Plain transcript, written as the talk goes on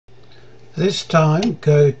This time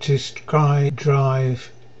go to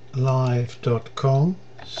skydrivelive.com,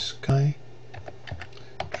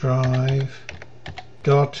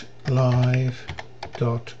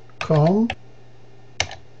 skydrive.live.com,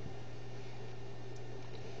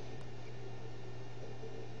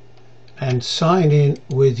 and sign in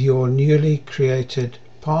with your newly created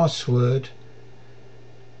password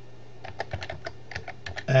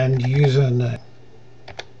and username.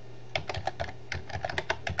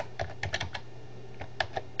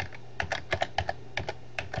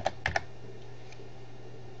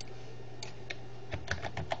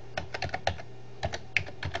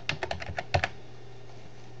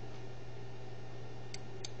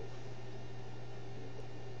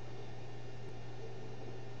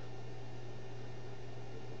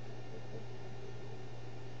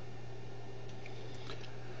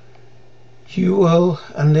 You will,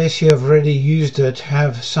 unless you have already used it,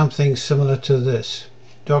 have something similar to this: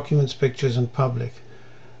 Documents, Pictures and Public,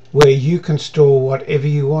 where you can store whatever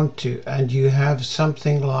you want to, and you have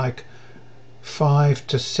something like 5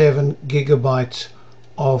 to 7 gigabytes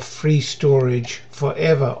of free storage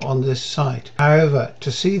forever on this site. However,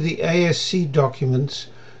 to see the ASC documents,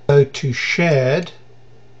 go to Shared,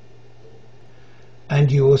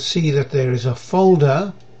 and you will see that there is a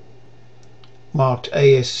folder marked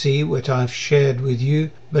ASC, which I've shared with you,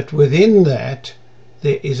 but within that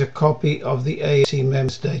there is a copy of the ASC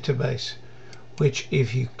members database, which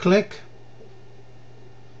if you click,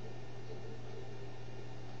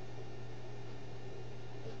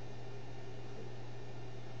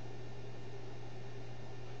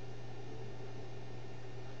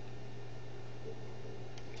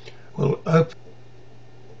 will open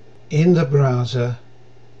in the browser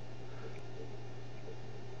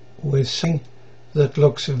with something that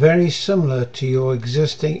looks very similar to your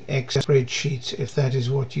existing Excel spreadsheets, if that is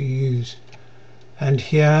what you use. And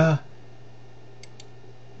here,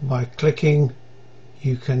 by clicking,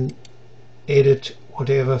 you can edit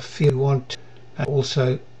whatever field you want and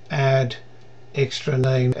also add extra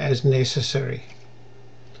names as necessary.